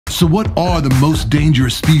So what are the most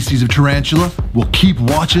dangerous species of tarantula? We'll keep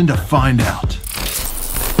watching to find out.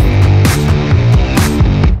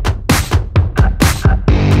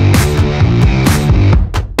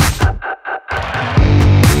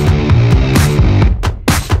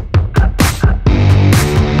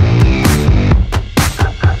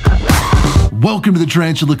 Welcome to the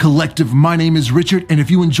Tarantula Collective. My name is Richard, and if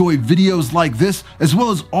you enjoy videos like this, as well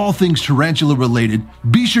as all things tarantula related,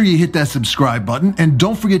 be sure you hit that subscribe button, and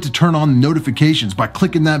don't forget to turn on notifications by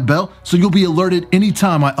clicking that bell so you'll be alerted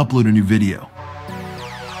anytime I upload a new video.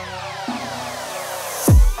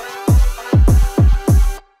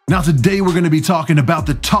 Now today we're going to be talking about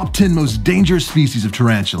the top 10 most dangerous species of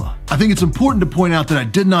tarantula. I think it's important to point out that I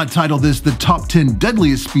did not title this the top 10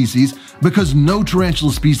 deadliest species because no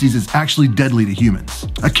tarantula species is actually deadly to humans.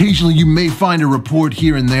 Occasionally you may find a report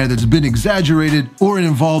here and there that's been exaggerated, or it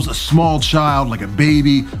involves a small child like a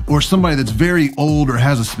baby or somebody that's very old or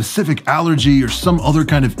has a specific allergy or some other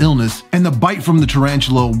kind of illness, and the bite from the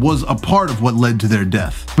tarantula was a part of what led to their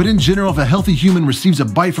death. But in general, if a healthy human receives a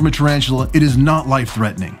bite from a tarantula, it is not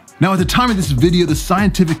life-threatening. Now, at the time of this video, the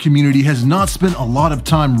scientific community has not spent a lot of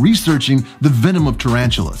time researching the venom of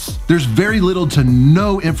tarantulas. There's very little to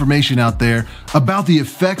no information out there about the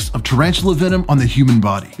effects of tarantula venom on the human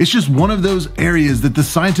body. It's just one of those areas that the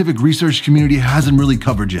scientific research community hasn't really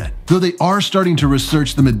covered yet, though they are starting to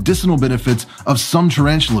research the medicinal benefits of some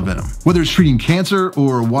tarantula venom, whether it's treating cancer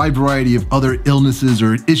or a wide variety of other illnesses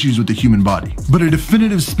or issues with the human body. But a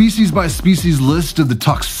definitive species-by-species list of the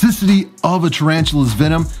toxicity of a tarantula's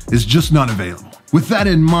venom is just not available. With that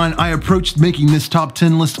in mind, I approached making this top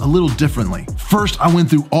 10 list a little differently. First, I went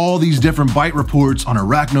through all these different bite reports on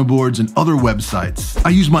arachnoboards and other websites. I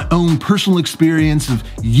used my own personal experience of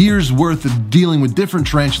years worth of dealing with different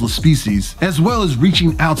tarantula species, as well as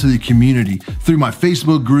reaching out to the community through my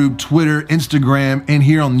Facebook group, Twitter, Instagram, and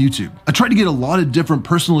here on YouTube. I tried to get a lot of different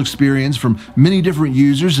personal experience from many different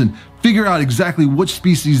users and figure out exactly which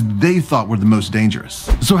species they thought were the most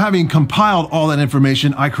dangerous. So having compiled all that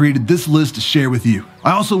information, I created this list to share with you.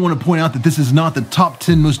 I also want to point out that this is not the top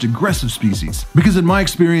 10 most aggressive species, because in my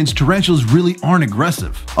experience, tarantulas really aren't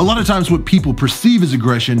aggressive. A lot of times what people perceive as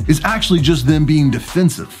aggression is actually just them being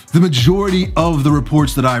defensive. The majority of the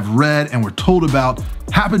reports that I've read and were told about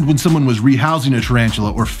happened when someone was rehousing a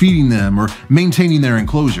tarantula or feeding them or maintaining their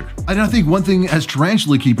enclosure. And I think one thing as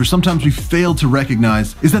tarantula keepers sometimes we fail to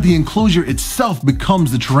recognize is that the enclosure itself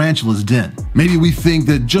becomes the tarantula's den. Maybe we think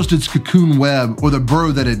that just its cocoon web or the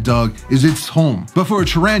burrow that it dug is its home, but for a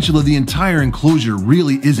tarantula, the entire enclosure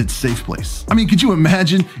really is its safe place. I mean, could you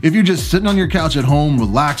imagine if you're just sitting on your couch at home,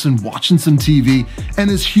 relaxing, watching some TV, and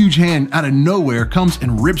this huge hand out of nowhere comes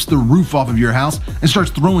and rips the roof off of your house and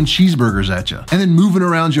starts throwing cheeseburgers at you, and then moving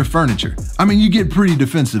around your furniture? I mean, you get pretty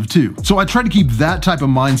defensive too. So I try to keep that type of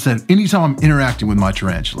mindset anytime I'm interacting with my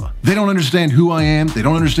tarantula. They don't understand who I am, they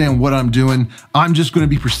don't understand what I'm doing, I'm just going to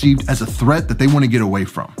be perceived as a threat that they want to get away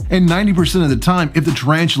from. And 90% of the time, if the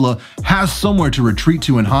tarantula has somewhere to retreat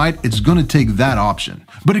to and hide, it's going to take that option.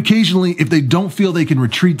 But occasionally, if they don't feel they can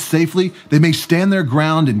retreat safely, they may stand their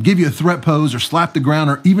ground and give you a threat pose or slap the ground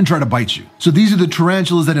or even try to bite you. So these are the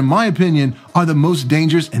tarantulas that, in my opinion, are the most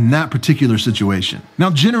dangerous in that particular situation.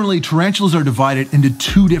 Now, generally, tarantulas are divided into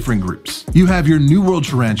two different groups. You have your New World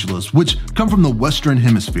tarantulas, which come from the Western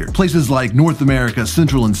Hemisphere, places like North America,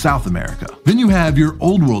 Central and South America. Then you have your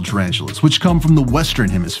Old World tarantulas, which come from the Western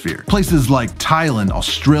Hemisphere, places like Thailand,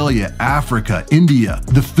 Australia, Africa, India,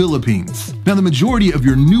 the Philippines. Now, the majority of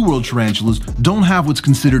your New World tarantulas don't have what's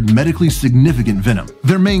considered medically significant venom.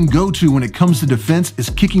 Their main go-to when it comes to defense is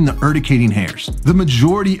kicking the urticating hairs. The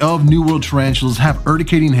majority of New World tarantulas have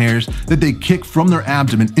urticating hairs that they kick from their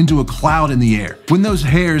abdomen into a cloud in the air. When those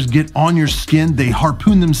hairs get on your skin, they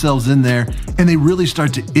harpoon themselves in there and they really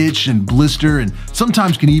start to itch and blister and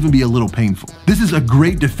sometimes can even be a little painful. This is a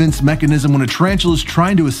great defense mechanism when a tarantula is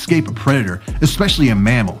trying to escape a predator, especially a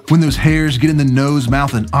mammal. When those hairs get in the nose,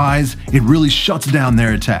 mouth, and eyes, it really shuts down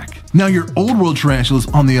their attack. Now, your Old World tarantulas,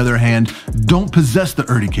 on the other hand, don't possess the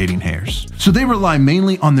urticating hairs, so they rely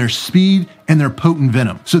mainly on their speed and their potent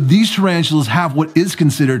venom. So these tarantulas have what is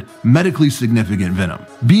considered medically significant venom.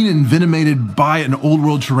 Being envenomated by an Old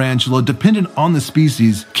World tarantula, dependent on the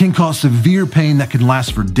species, can cause severe pain that can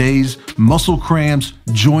last for days, muscle cramps,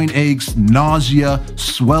 joint aches, nausea,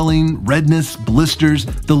 swelling, redness, blisters,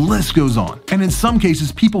 the list goes on. And in some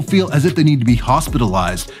cases, people feel as if they need to be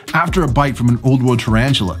hospitalized after a bite from an Old World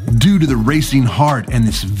tarantula due to the racing heart and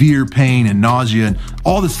the severe pain and nausea and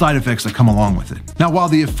all the side effects that come along with it. Now, while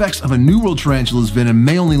the effects of a New World tarantula's venom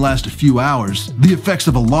may only last a few hours, the effects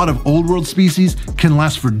of a lot of Old World species can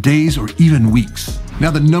last for days or even weeks. Now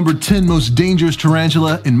the number 10 most dangerous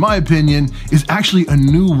tarantula, in my opinion, is actually a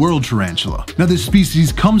New World tarantula. Now this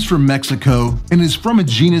species comes from Mexico and is from a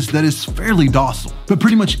genus that is fairly docile. But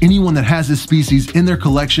pretty much anyone that has this species in their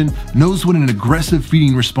collection knows what an aggressive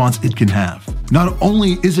feeding response it can have. Not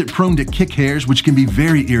only is it prone to kick hairs, which can be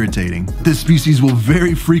very irritating, this species will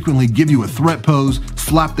very frequently give you a threat pose,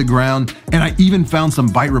 slap the ground, and I even found some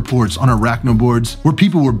bite reports on arachnoboards where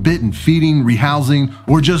people were bitten feeding, rehousing,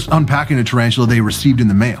 or just unpacking a tarantula they received in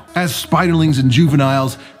the mail. As spiderlings and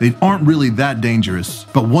juveniles, they aren't really that dangerous,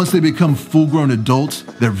 but once they become full-grown adults,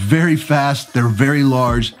 they're very fast, they're very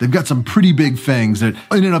large, they've got some pretty big fangs that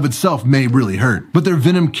in and of itself may really hurt, but their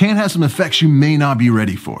venom can have some effects you may not be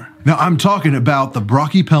ready for. Now I'm talking about the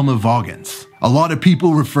Brachypelma vagans. A lot of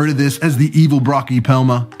people refer to this as the evil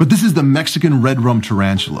Brachypelma, but this is the Mexican red rum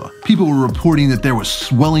tarantula. People were reporting that there was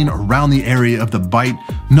swelling around the area of the bite,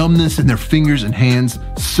 numbness in their fingers and hands,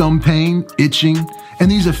 some pain, itching,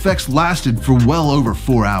 and these effects lasted for well over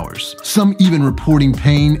 4 hours. Some even reporting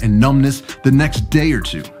pain and numbness the next day or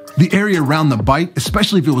two. The area around the bite,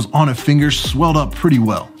 especially if it was on a finger, swelled up pretty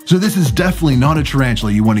well. So this is definitely not a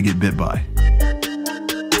tarantula you want to get bit by.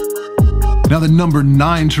 Now the number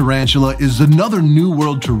 9 tarantula is another New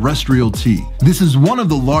World terrestrial T. This is one of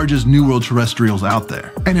the largest New World terrestrials out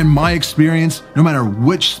there. And in my experience, no matter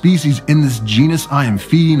which species in this genus I am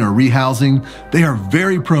feeding or rehousing, they are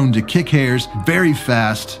very prone to kick hairs, very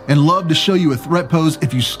fast, and love to show you a threat pose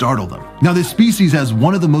if you startle them. Now this species has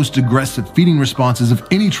one of the most aggressive feeding responses of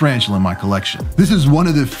any tarantula in my collection. This is one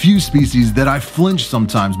of the few species that I flinch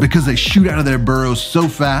sometimes because they shoot out of their burrows so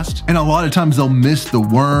fast, and a lot of times they'll miss the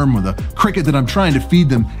worm or the cricket that I'm trying to feed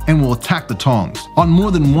them and will attack the tongs. On more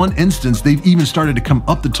than one instance, they've even started to come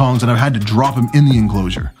up the tongs and I've had to drop them in the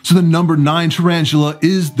enclosure. So the number 9 tarantula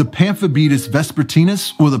is the Pamphobeteus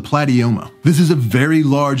vespertinus, or the platyoma. This is a very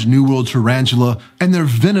large New World tarantula, and their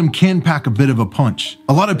venom can pack a bit of a punch.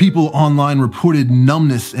 A lot of people online reported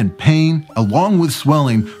numbness and pain, along with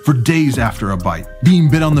swelling, for days after a bite. Being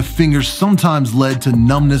bit on the fingers sometimes led to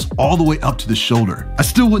numbness all the way up to the shoulder. I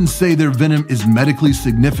still wouldn't say their venom is medically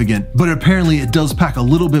significant, but apparently it does pack a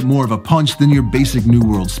little bit more of a punch than your basic New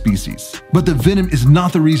World species. But the venom is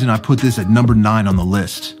not the reason I put this at number 9 on the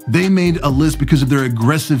list. They made a list because of their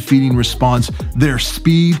aggressive feeding response, their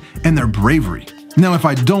speed, and their bravery. Now, if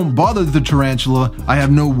I don't bother the tarantula, I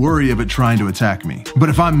have no worry of it trying to attack me. But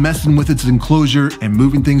if I'm messing with its enclosure and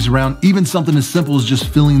moving things around, even something as simple as just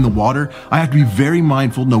filling the water, I have to be very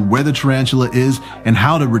mindful to know where the tarantula is and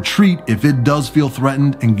how to retreat if it does feel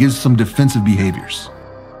threatened and gives some defensive behaviors.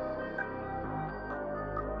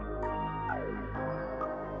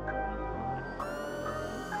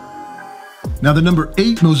 Now the number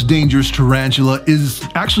 8 most dangerous tarantula is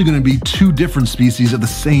actually going to be 2 different species of the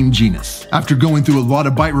same genus. After going through a lot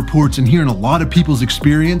of bite reports and hearing a lot of people's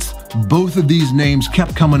experience, both of these names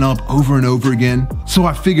kept coming up over and over again, so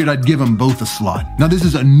I figured I'd give them both a slot. Now this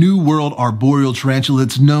is a New World arboreal tarantula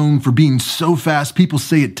that's known for being so fast people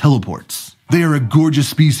say it teleports. They are a gorgeous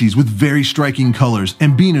species with very striking colors,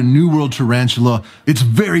 and being a New World tarantula, it's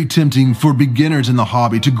very tempting for beginners in the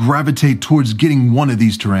hobby to gravitate towards getting one of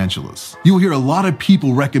these tarantulas. You'll hear a lot of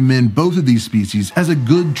people recommend both of these species as a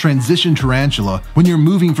good transition tarantula when you're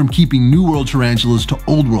moving from keeping New World tarantulas to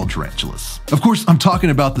Old World tarantulas. Of course, I'm talking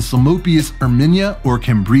about the Psalmopoeus irminia or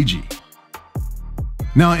Cambridgii.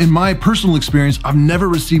 Now, in my personal experience, I've never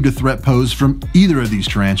received a threat pose from either of these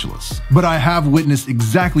tarantulas, but I have witnessed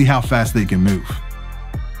exactly how fast they can move.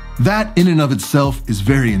 That in and of itself is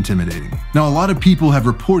very intimidating. Now, a lot of people have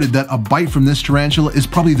reported that a bite from this tarantula is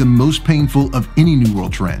probably the most painful of any New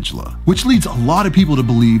World tarantula, which leads a lot of people to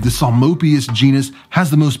believe the Psalmopoeus genus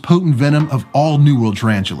has the most potent venom of all New World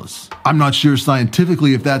tarantulas. I'm not sure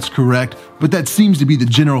scientifically if that's correct, but that seems to be the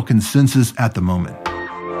general consensus at the moment.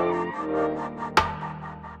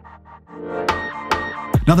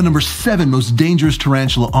 Now the number 7 most dangerous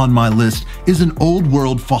tarantula on my list is an Old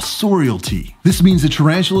World fossorial T. This means the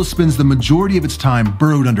tarantula spends the majority of its time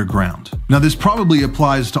burrowed underground. Now this probably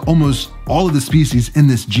applies to almost all of the species in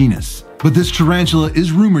this genus, but this tarantula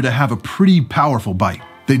is rumored to have a pretty powerful bite.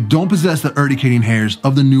 They don't possess the urticating hairs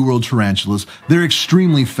of the New World tarantulas. They're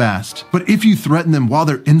extremely fast, but if you threaten them while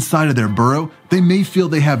they're inside of their burrow, they may feel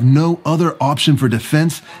they have no other option for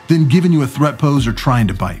defense than giving you a threat pose or trying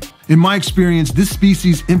to bite. In my experience, this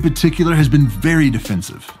species in particular has been very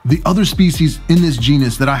defensive. The other species in this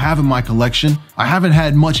genus that I have in my collection, I haven't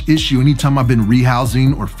had much issue anytime I've been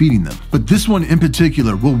rehousing or feeding them. But this one in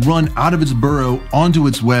particular will run out of its burrow onto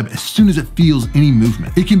its web as soon as it feels any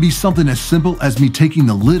movement. It can be something as simple as me taking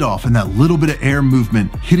the lid off and that little bit of air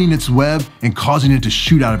movement hitting its web and causing it to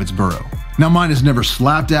shoot out of its burrow. Now mine has never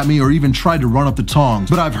slapped at me or even tried to run up the tongs,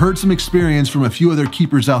 but I've heard some experience from a few other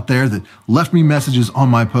keepers out there that left me messages on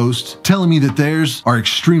my post telling me that theirs are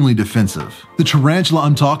extremely defensive. The tarantula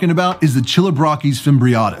I'm talking about is the Chilobrachys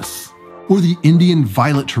fimbriatus, or the Indian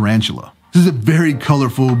violet tarantula. This is a very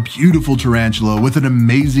colorful, beautiful tarantula with an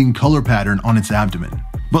amazing color pattern on its abdomen.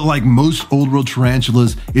 But like most old world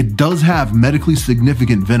tarantulas, it does have medically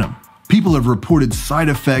significant venom. People have reported side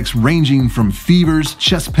effects ranging from fevers,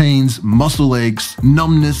 chest pains, muscle aches,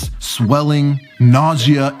 numbness, swelling,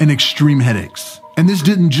 nausea, and extreme headaches. And this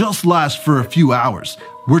didn't just last for a few hours.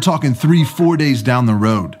 We're talking 3-4 days down the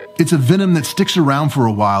road. It's a venom that sticks around for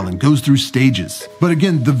a while and goes through stages. But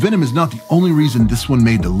again, the venom is not the only reason this one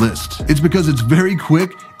made the list. It's because it's very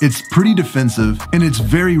quick, it's pretty defensive, and it's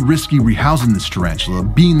very risky rehousing this tarantula,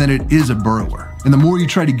 being that it is a burrower. And the more you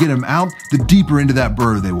try to get them out, the deeper into that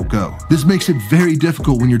burrow they will go. This makes it very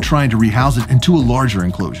difficult when you're trying to rehouse it into a larger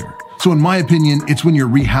enclosure. So in my opinion, it's when you're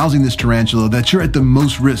rehousing this tarantula that you're at the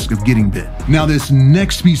most risk of getting bit. Now this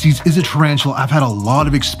next species is a tarantula I've had a lot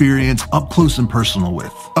of experience up close and personal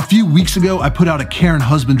with. A few weeks ago, I put out a care and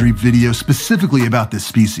husbandry video specifically about this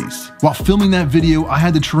species. While filming that video, I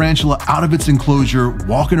had the tarantula out of its enclosure,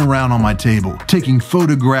 walking around on my table, taking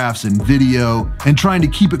photographs and video, and trying to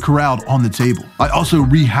keep it corralled on the table. I also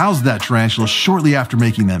rehoused that tarantula shortly after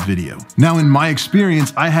making that video. Now in my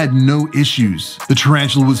experience, I had no issues. The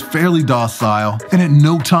tarantula was fairly docile, and at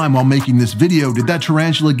no time while making this video did that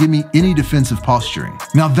tarantula give me any defensive posturing.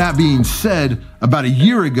 Now that being said, about a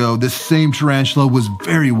year ago, this same tarantula was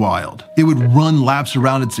very wild. It would run laps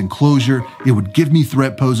around its enclosure, it would give me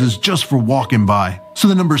threat poses just for walking by. So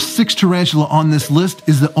the number 6 tarantula on this list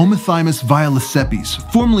is the Omothymus violaceopes,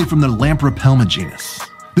 formerly from the Tliltocatl genus.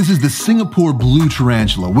 This is the Singapore blue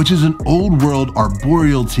tarantula, which is an old world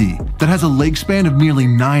arboreal tea that has a leg span of nearly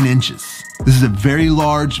 9 inches. This is a very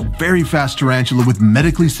large, very fast tarantula with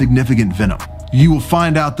medically significant venom. You will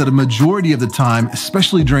find out that a majority of the time,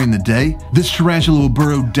 especially during the day, this tarantula will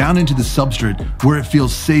burrow down into the substrate where it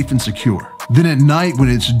feels safe and secure. Then at night, when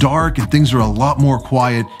it's dark and things are a lot more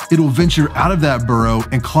quiet, it'll venture out of that burrow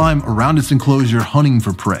and climb around its enclosure hunting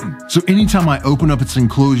for prey. So anytime I open up its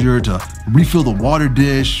enclosure to refill the water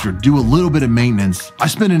dish or do a little bit of maintenance, I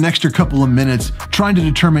spend an extra couple of minutes trying to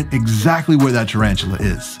determine exactly where that tarantula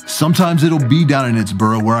is. Sometimes it'll be down in its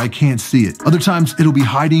burrow where I can't see it. Other times it'll be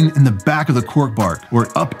hiding in the back of the cork bark or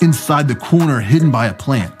up inside the corner hidden by a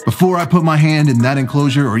plant. Before I put my hand in that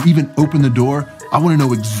enclosure or even open the door, I want to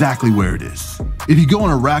know exactly where it is. If you go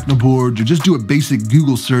on Arachnoboard or just do a basic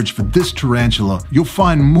Google search for this tarantula, you'll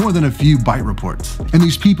find more than a few bite reports. And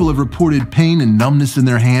these people have reported pain and numbness in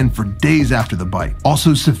their hand for days after the bite.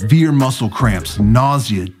 Also severe muscle cramps,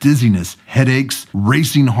 nausea, dizziness, headaches,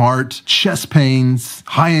 racing heart, chest pains,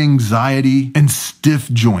 high anxiety, and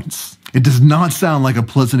stiff joints. It does not sound like a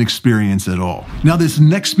pleasant experience at all. Now this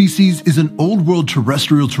next species is an old world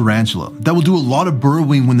terrestrial tarantula that will do a lot of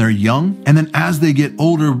burrowing when they're young, and then as they get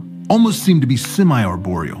older, almost seem to be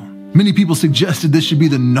semi-arboreal. Many people suggested this should be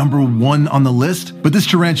the number 1 on the list, but this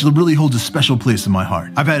tarantula really holds a special place in my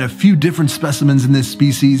heart. I've had a few different specimens in this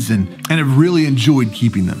species and have really enjoyed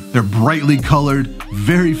keeping them. They're brightly colored,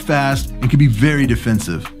 very fast, and can be very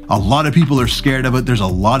defensive. A lot of people are scared of it. There's a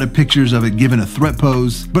lot of pictures of it given a threat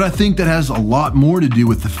pose, but I think that has a lot more to do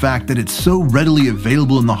with the fact that it's so readily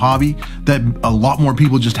available in the hobby that a lot more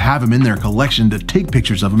people just have them in their collection to take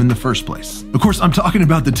pictures of them in the first place. Of course, I'm talking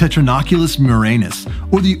about the Pterinochilus murinus,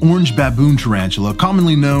 or the orange baboon tarantula,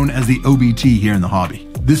 commonly known as the OBT here in the hobby.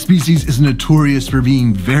 This species is notorious for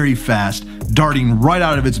being very fast, darting right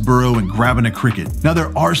out of its burrow and grabbing a cricket. Now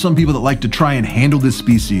there are some people that like to try and handle this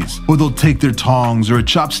species, or they'll take their tongs or a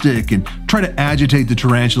chopstick and try to agitate the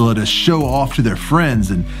tarantula to show off to their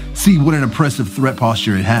friends and see what an impressive threat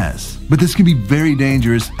posture it has. But this can be very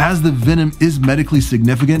dangerous as the venom is medically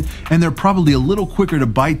significant and they're probably a little quicker to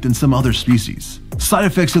bite than some other species. Side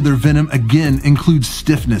effects of their venom again include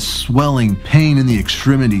stiffness, swelling, pain in the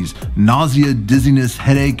extremities, nausea, dizziness,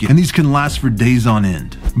 headache, and these can last for days on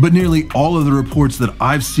end. But nearly all of the reports that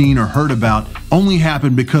I've seen or heard about only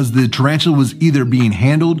happened because the tarantula was either being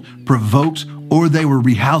handled, provoked, or they were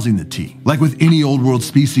rehousing the tea. Like with any old world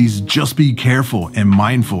species, just be careful and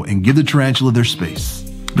mindful and give the tarantula their space.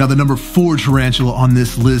 Now the number 4 tarantula on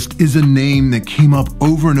this list is a name that came up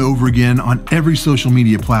over and over again on every social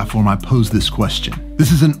media platform I posed this question.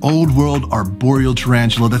 This is an old world arboreal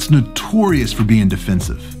tarantula that's notorious for being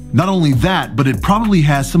defensive. Not only that, but it probably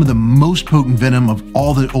has some of the most potent venom of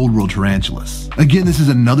all the old world tarantulas. Again, this is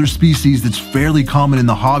another species that's fairly common in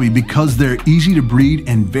the hobby because they're easy to breed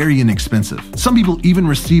and very inexpensive. Some people even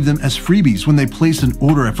receive them as freebies when they place an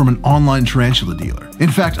order from an online tarantula dealer.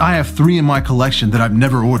 In fact, I have 3 in my collection that I've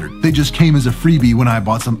never ordered. They just came as a freebie when I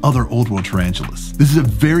bought some other old world tarantulas. This is a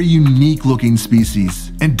very unique looking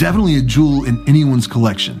species and definitely a jewel in anyone's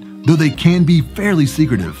collection, though they can be fairly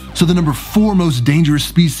secretive. So the number 4 most dangerous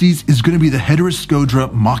species is going to be the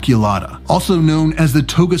Heteroscodra maculata, also known as the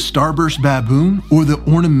toga starburst baboon or the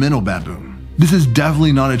ornamental baboon. This is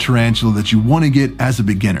definitely not a tarantula that you want to get as a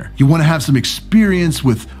beginner. You want to have some experience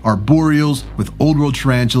with arboreals, with old world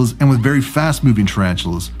tarantulas, and with very fast moving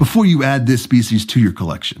tarantulas before you add this species to your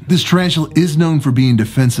collection. This tarantula is known for being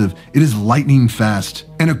defensive. It is lightning fast,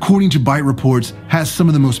 and according to bite reports, has some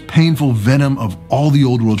of the most painful venom of all the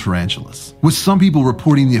old world tarantulas, with some people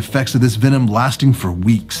reporting the effects of this venom lasting for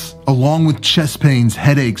weeks. Along with chest pains,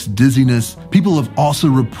 headaches, dizziness, people have also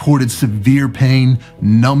reported severe pain,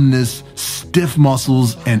 numbness, stiff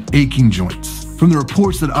muscles, and aching joints. From the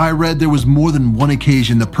reports that I read, there was more than one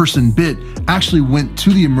occasion the person bit actually went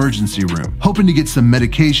to the emergency room, hoping to get some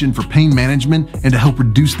medication for pain management and to help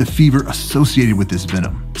reduce the fever associated with this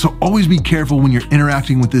venom. So always be careful when you're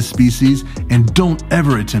interacting with this species and don't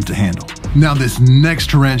ever attempt to handle. Now, this next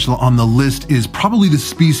tarantula on the list is probably the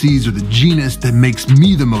species or the genus that makes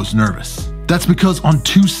me the most nervous. That's because on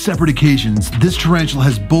 2 separate occasions, this tarantula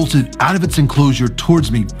has bolted out of its enclosure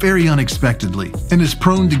towards me very unexpectedly and is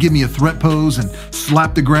prone to give me a threat pose and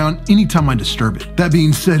slap the ground anytime I disturb it. That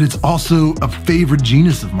being said, it's also a favorite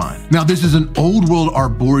genus of mine. Now, this is an old world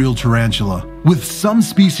arboreal tarantula, with some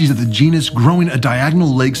species of the genus growing a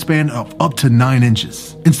diagonal leg span of up to 9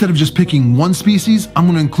 inches. Instead of just picking one species, I'm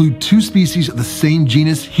going to include 2 species of the same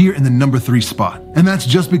genus here in the number 3 spot. And that's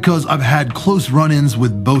just because I've had close run-ins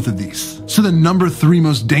with both of these. So the number 3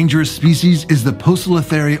 most dangerous species is the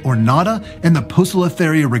Poecilotheria ornata and the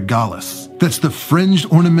Poecilotheria regalis. That's the fringed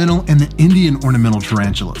ornamental and the Indian ornamental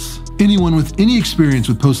tarantulas. Anyone with any experience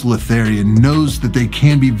with Poecilotheria knows that they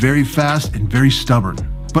can be very fast and very stubborn,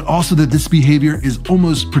 but also that this behavior is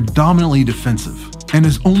almost predominantly defensive and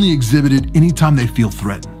is only exhibited anytime they feel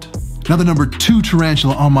threatened. Now, the number 2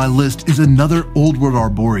 tarantula on my list is another old world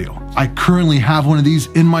arboreal. I currently have one of these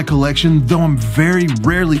in my collection, though I'm very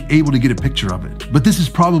rarely able to get a picture of it. But this is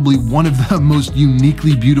probably one of the most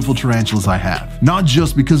uniquely beautiful tarantulas I have. Not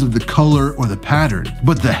just because of the color or the pattern,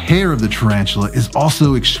 but the hair of the tarantula is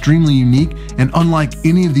also extremely unique and unlike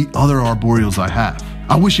any of the other arboreals I have.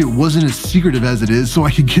 I wish it wasn't as secretive as it is so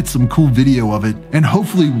I could get some cool video of it, and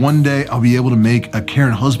hopefully one day I'll be able to make a care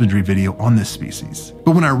and husbandry video on this species.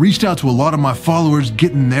 But when I reached out to a lot of my followers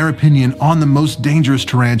getting their opinion on the most dangerous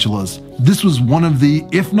tarantulas, this was one of the,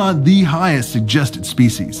 if not the highest suggested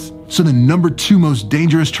species. So the number 2 most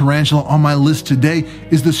dangerous tarantula on my list today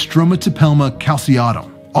is the Stromatopelma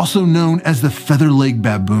calceatum, also known as the feather-leg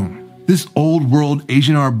baboon. This old world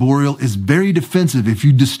Asian arboreal is very defensive if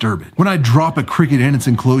you disturb it. When I drop a cricket in its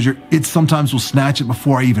enclosure, it sometimes will snatch it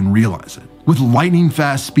before I even realize it. With lightning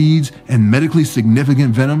fast speeds and medically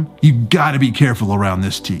significant venom, you gotta be careful around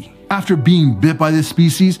this T. After being bit by this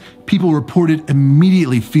species, people reported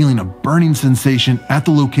immediately feeling a burning sensation at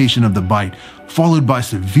the location of the bite, followed by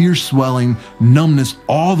severe swelling, numbness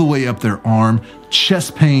all the way up their arm,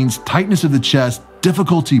 chest pains, tightness of the chest,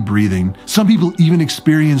 difficulty breathing. Some people even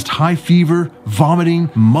experienced high fever,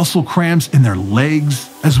 vomiting, muscle cramps in their legs,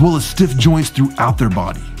 as well as stiff joints throughout their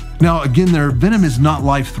body. Now, again, their venom is not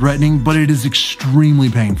life-threatening, but it is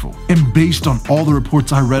extremely painful. And based on all the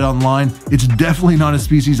reports I read online, it's definitely not a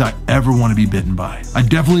species I ever want to be bitten by. I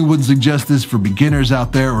definitely wouldn't suggest this for beginners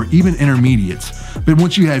out there or even intermediates. But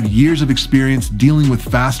once you have years of experience dealing with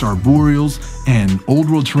fast arboreals and old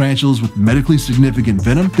world tarantulas with medically significant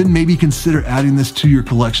venom, then maybe consider adding this to your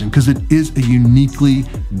collection because it is a uniquely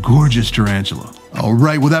gorgeous tarantula.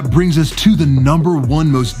 Alright, well that brings us to the number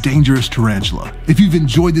 1 most dangerous tarantula. If you've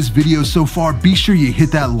enjoyed this video so far, be sure you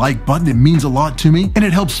hit that like button. It means a lot to me, and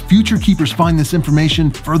it helps future keepers find this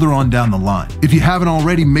information further on down the line. If you haven't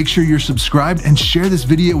already, make sure you're subscribed and share this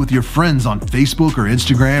video with your friends on Facebook or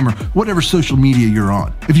Instagram or whatever social media you're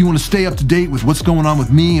on. If you want to stay up to date with what's going on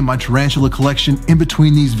with me and my tarantula collection in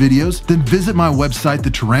between these videos, then visit my website,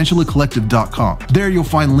 thetarantulacollective.com. There you'll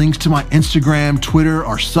find links to my Instagram, Twitter,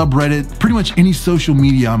 our subreddit, pretty much any social social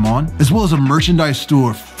media I'm on, as well as a merchandise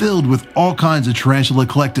store filled with all kinds of Tarantula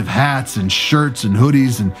Collective hats and shirts and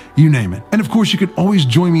hoodies and you name it. And of course, you can always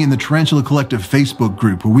join me in the Tarantula Collective Facebook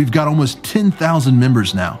group, where we've got almost 10,000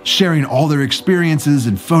 members now, sharing all their experiences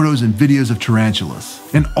and photos and videos of tarantulas.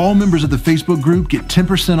 And all members of the Facebook group get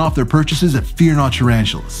 10% off their purchases at Fear Not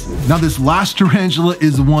Tarantulas. Now, this last tarantula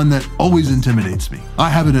is the one that always intimidates me. I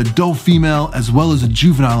have an adult female as well as a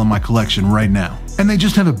juvenile in my collection right now, and they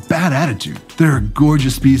just have a bad attitude. They're a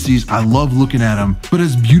gorgeous species, I love looking at them, but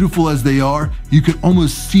as beautiful as they are, you can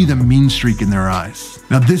almost see the mean streak in their eyes.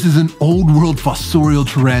 Now, this is an old world fossorial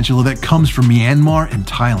tarantula that comes from Myanmar and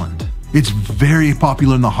Thailand. It's very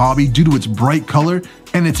popular in the hobby due to its bright color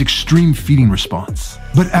and its extreme feeding response.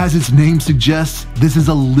 But as its name suggests, this is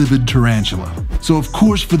a livid tarantula. So of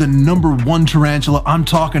course, for the #1 tarantula, I'm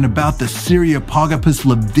talking about the Cyriopagopus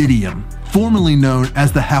lividum, formerly known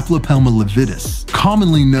as the Haplopelma lividus,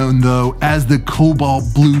 commonly known though as the cobalt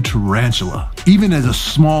blue tarantula. Even as a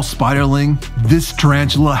small spiderling, this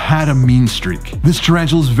tarantula had a mean streak. This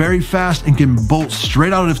tarantula is very fast and can bolt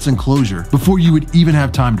straight out of its enclosure before you would even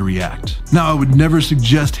have time to react. Now, I would never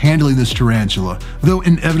suggest handling this tarantula, though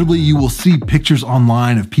inevitably you will see pictures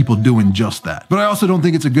online of people doing just that. But I also don't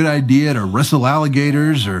think it's a good idea to wrestle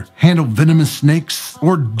alligators or handle venomous snakes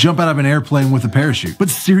or jump out of an airplane with a parachute. But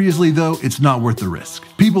seriously though, it's not worth the risk.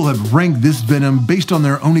 People have ranked this venom based on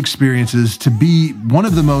their own experiences to be one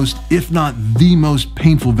of the most, if not the most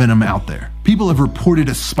painful venom out there. People have reported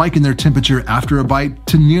a spike in their temperature after a bite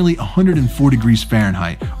to nearly 104 degrees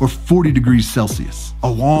Fahrenheit or 40 degrees Celsius.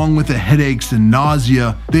 Along with the headaches and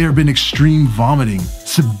nausea, there have been extreme vomiting,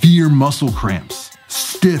 severe muscle cramps,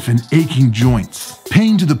 stiff and aching joints,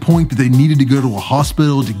 pain to the point that they needed to go to a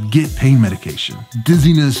hospital to get pain medication,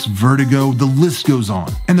 dizziness, vertigo, the list goes on.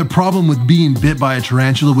 And the problem with being bit by a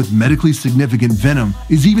tarantula with medically significant venom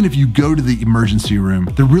is even if you go to the emergency room,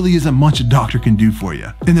 there really isn't much a doctor can do for you.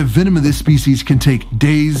 And the venom of this species can take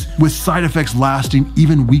days, with side effects lasting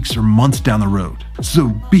even weeks or months down the road.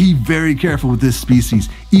 So be very careful with this species.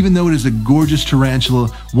 Even though it is a gorgeous tarantula,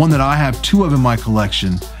 one that I have 2 of in my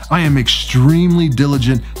collection, I am extremely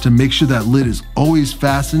diligent to make sure that lid is always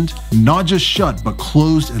fastened, not just shut, but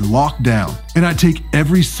closed and locked down. And I take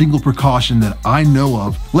every single precaution that I know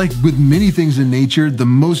of. Like with many things in nature, the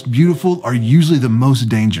most beautiful are usually the most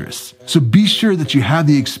dangerous. So be sure that you have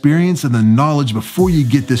the experience and the knowledge before you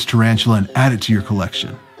get this tarantula and add it to your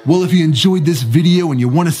collection. Well, if you enjoyed this video and you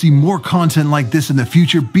want to see more content like this in the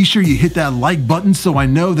future, be sure you hit that like button so I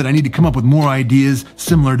know that I need to come up with more ideas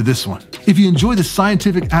similar to this one. If you enjoy the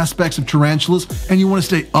scientific aspects of tarantulas and you want to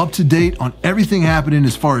stay up to date on everything happening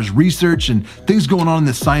as far as research and things going on in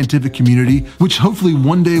the scientific community, which hopefully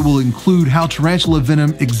one day will include how tarantula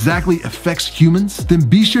venom exactly affects humans, then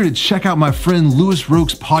be sure to check out my friend Louis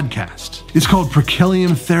Roque's podcast. It's called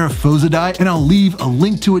Prochellium Theraphosidae, and I'll leave a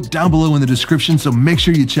link to it down below in the description, so make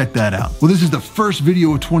sure you check that out. Well, this is the first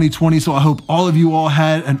video of 2020, so I hope all of you all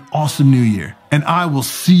had an awesome new year. And I will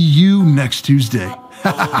see you next Tuesday.